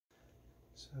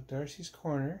So Darcy's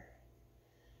Corner,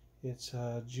 it's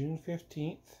June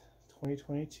 15th,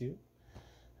 2022.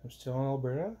 I'm still in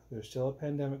Alberta. There's still a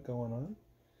pandemic going on.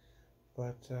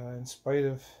 But in spite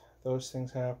of those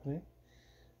things happening,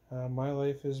 my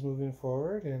life is moving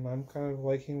forward and I'm kind of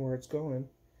liking where it's going.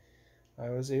 I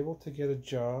was able to get a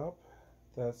job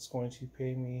that's going to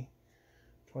pay me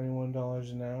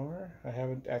 $21 an hour. I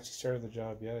haven't actually started the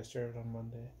job yet. I started on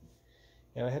Monday.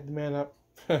 And I had to man up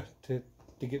to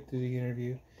get through the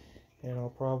interview. And I'll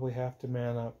probably have to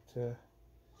man up for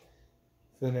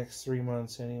the next 3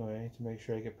 months anyway to make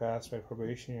sure I get past my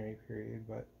probationary period.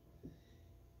 But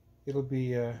it'll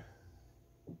be,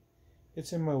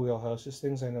 it's in my wheelhouse, just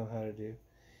things I know how to do.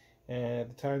 And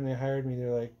at the time they hired me, they're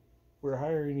like, we're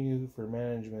hiring you for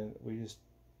management. We just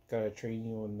gotta train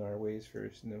you in our ways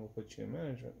first, and then we'll put you in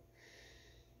management.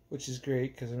 Which is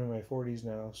great because I'm in my 40s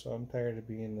now, so I'm tired of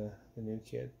being the new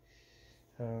kid.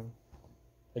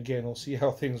 Again, we'll see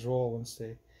how things roll once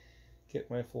they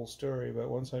get my full story, but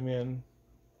once I'm in,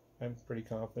 I'm pretty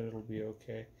confident it'll be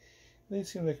okay. They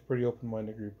seem like a pretty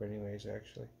open-minded group anyways,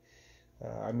 actually.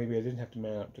 Maybe I didn't have to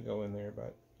man up to go in there,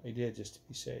 but I did just to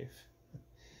be safe.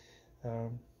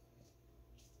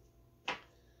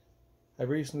 I've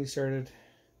recently started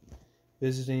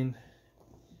visiting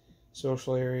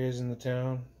social areas in the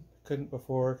town. Couldn't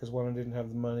before because one, I didn't have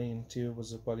the money, and two, it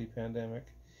was a bloody pandemic.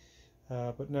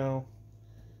 But now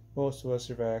most of us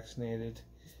are vaccinated.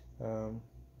 We're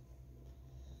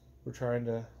trying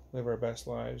to live our best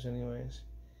lives anyways.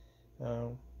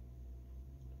 And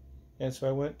so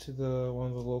I went to one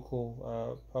of the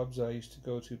local pubs I used to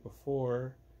go to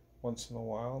before, once in a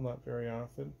while, not very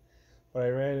often. But I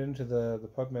ran into the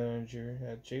pub manager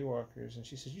at Jaywalkers, and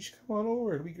she said, you should come on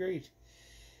over, it'll be great.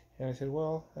 And I said,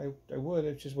 well, I would,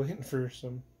 I'm just waiting for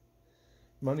some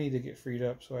money to get freed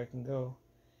up so I can go.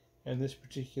 And this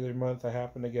particular month I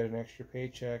happened to get an extra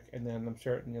paycheck, and then I'm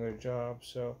starting the other job,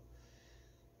 so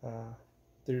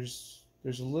there's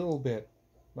a little bit,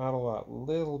 not a lot,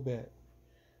 little bit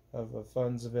of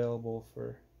funds available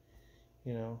for,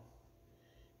 an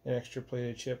extra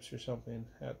plate of chips or something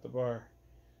at the bar.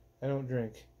 I don't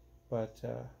drink, but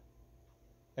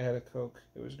I had a Coke.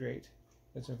 It was great.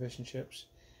 And some fish and chips.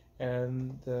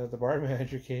 And the bar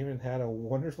manager came and had a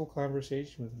wonderful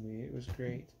conversation with me. It was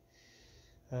great.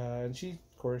 And she,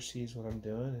 of course, sees what I'm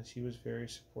doing, and she was very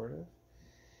supportive.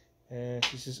 And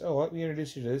she says, oh, let me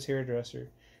introduce you to this hairdresser.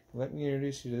 Let me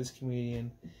introduce you to this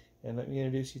comedian. And let me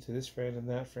introduce you to this friend and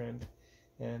that friend.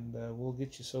 And we'll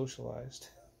get you socialized.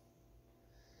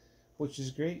 Which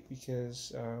is great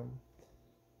because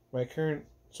my current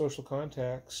social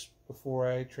contacts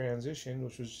before I transitioned,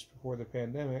 which was just before the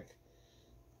pandemic,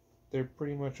 they're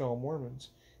pretty much all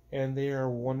Mormons. And they are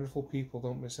wonderful people,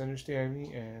 don't misunderstand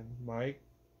me, and my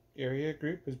area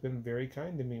group has been very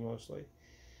kind to me mostly.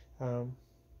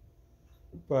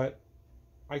 But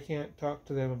I can't talk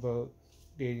to them about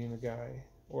dating a guy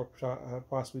or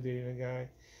possibly dating a guy,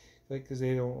 because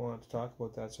they don't want to talk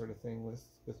about that sort of thing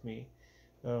with me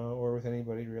or with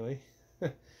anybody really.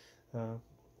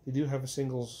 They do have a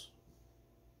singles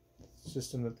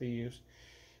system that they use.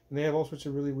 And they have all sorts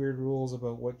of really weird rules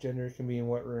about what gender can be in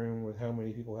what room, with how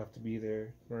many people have to be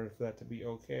there in order for that to be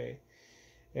okay.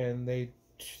 And they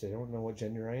don't know what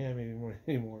gender I am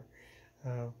anymore.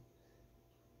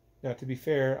 Now, to be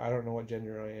fair, I don't know what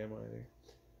gender I am either.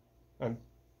 I'm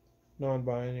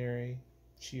non-binary,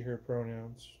 she, her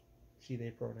pronouns, she, they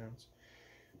pronouns.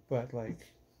 But,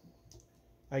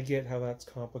 I get how that's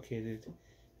complicated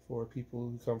for people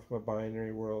who come from a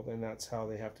binary world, and that's how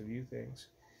they have to view things.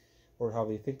 Or how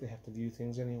they think they have to view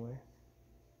things anyway.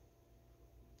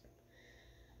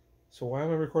 So why am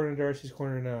I recording Darcy's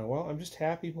Corner now? Well, I'm just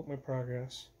happy with my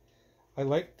progress. I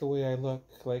like the way I look.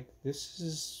 This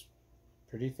is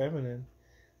pretty feminine.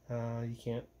 You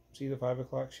can't see the 5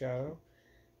 o'clock shadow.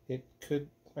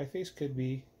 My face could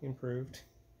be improved.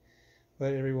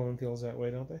 But every woman feels that way,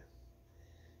 don't they?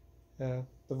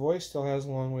 The voice still has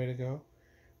a long way to go.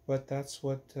 But that's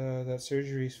what that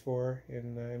surgery's for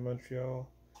in Montreal.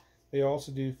 They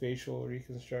also do facial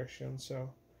reconstruction, so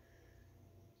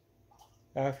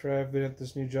after I've been at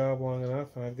this new job long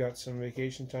enough and I've got some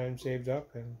vacation time saved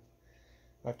up and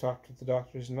I've talked with the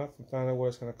doctors enough and found out what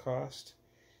it's going to cost,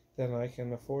 then I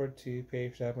can afford to pay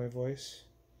to have my voice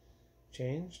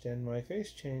changed and my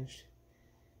face changed.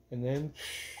 And then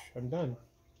I'm done.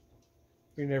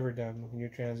 You're never done when you're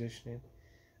transitioning.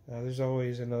 There's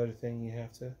always another thing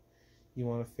you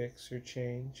want to fix or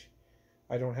change.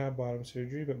 I don't have bottom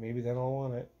surgery, but maybe then I'll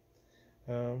want it.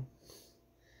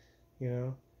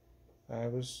 I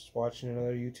was watching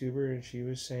another YouTuber, and she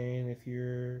was saying if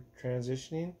you're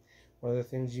transitioning, one of the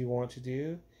things you want to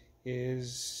do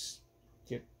is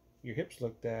get your hips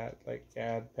looked at, like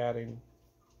add padding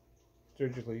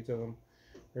surgically to them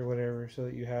or whatever, so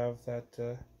that you have that,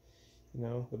 the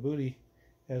booty,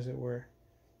 as it were.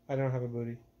 I don't have a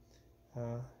booty.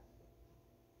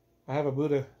 I have a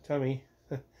Buddha tummy,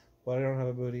 but I don't have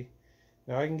a booty.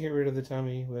 Now I can get rid of the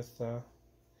tummy with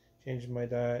changing my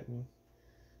diet and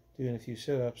doing a few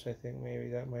sit-ups. I think maybe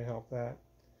that might help that,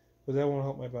 but that won't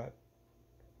help my butt.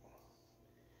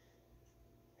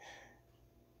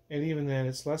 And even then,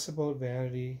 it's less about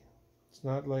vanity. It's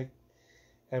not like,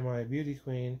 am I a beauty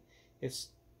queen? It's,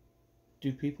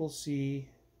 do people see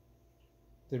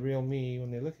the real me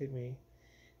when they look at me?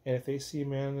 And if they see a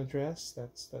man in a dress,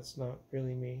 that's not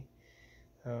really me,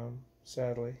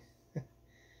 sadly.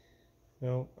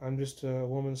 No, I'm just a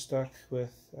woman stuck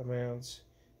with a man's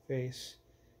face,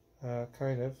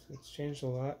 kind of. It's changed a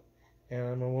lot, and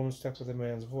I'm a woman stuck with a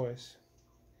man's voice.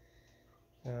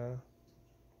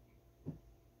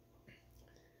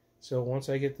 So once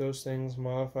I get those things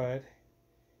modified,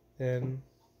 then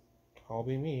I'll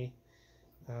be me.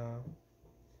 And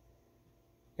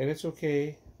it's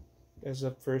okay as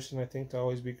a person, I think, to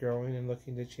always be growing and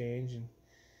looking to change. And,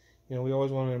 we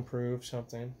always want to improve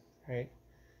something, right?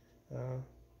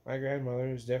 My grandmother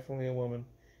is definitely a woman.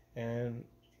 And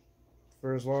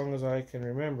for as long as I can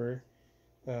remember,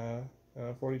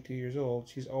 42 years old,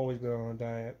 she's always been on a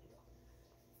diet.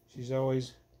 She's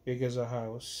always big as a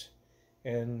house.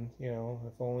 And,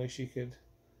 if only she could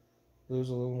lose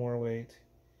a little more weight.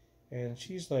 And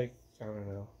she's like, I don't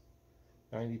know,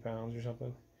 90 pounds or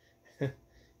something.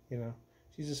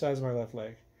 She's the size of my left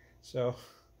leg. So,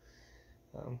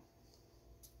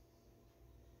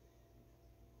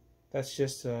 that's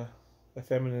just a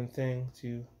feminine thing,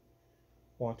 to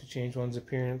want to change one's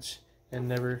appearance and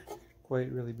never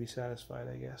quite really be satisfied,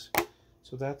 I guess.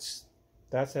 So that's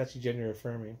actually gender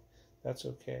affirming. That's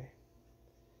okay.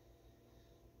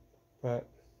 But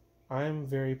I'm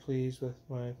very pleased with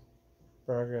my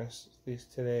progress, at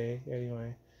least today,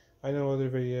 anyway. I know other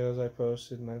videos I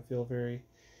posted and I feel very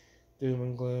doom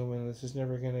and gloom, and this is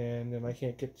never going to end, and I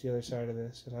can't get to the other side of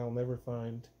this, and I'll never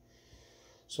find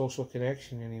social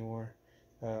connection anymore,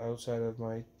 outside of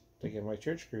my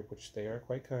church group, which they are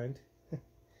quite kind.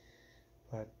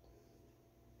 But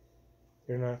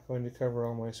they're not going to cover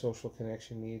all my social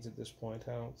connection needs at this point,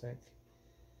 I don't think.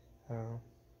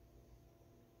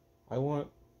 I want,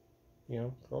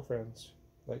 girlfriends,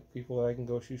 like people that I can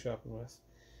go shoe shopping with.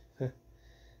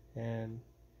 And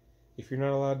if you're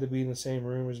not allowed to be in the same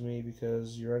room as me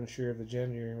because you're unsure of the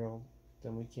gender, well,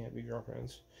 then we can't be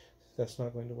girlfriends. That's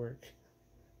not going to work.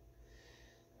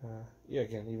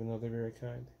 Again, even though they're very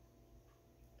kind.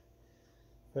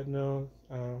 But no,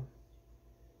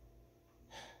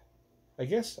 I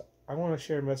guess I want to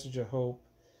share a message of hope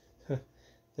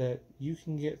that you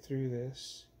can get through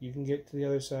this. You can get to the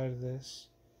other side of this.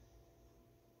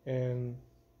 And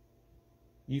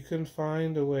you can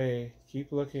find a way.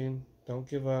 Keep looking. Don't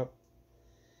give up.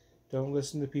 Don't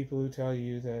listen to people who tell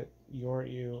you that you aren't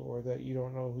you, or that you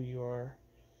don't know who you are.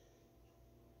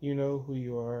 You know who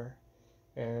you are,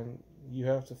 and you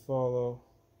have to follow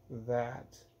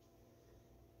that.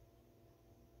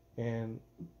 And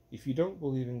if you don't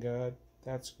believe in God,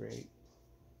 that's great.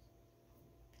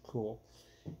 Cool.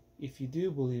 If you do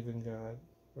believe in God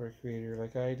or a creator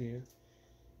like I do,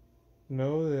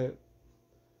 know that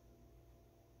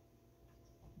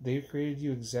they've created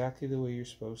you exactly the way you're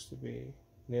supposed to be.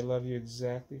 And they love you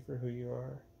exactly for who you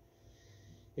are.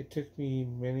 It took me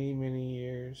many, many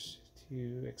years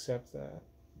to accept that.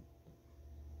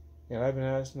 And I've been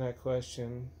asking that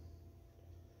question.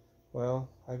 Well,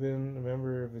 I've been a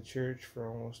member of the church for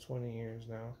almost 20 years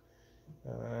now.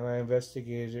 And I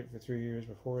investigated it for 3 years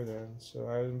before then. So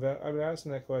I've been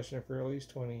asking that question for at least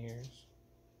 20 years.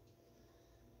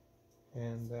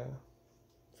 And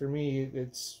for me,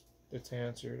 it's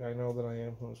answered. I know that I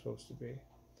am who I'm supposed to be.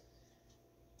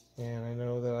 And I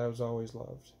know that I was always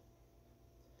loved.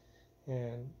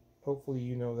 And hopefully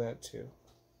you know that too.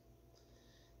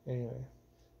 Anyway,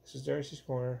 this is Darci's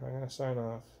Corner. I'm going to sign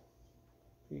off.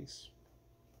 Peace.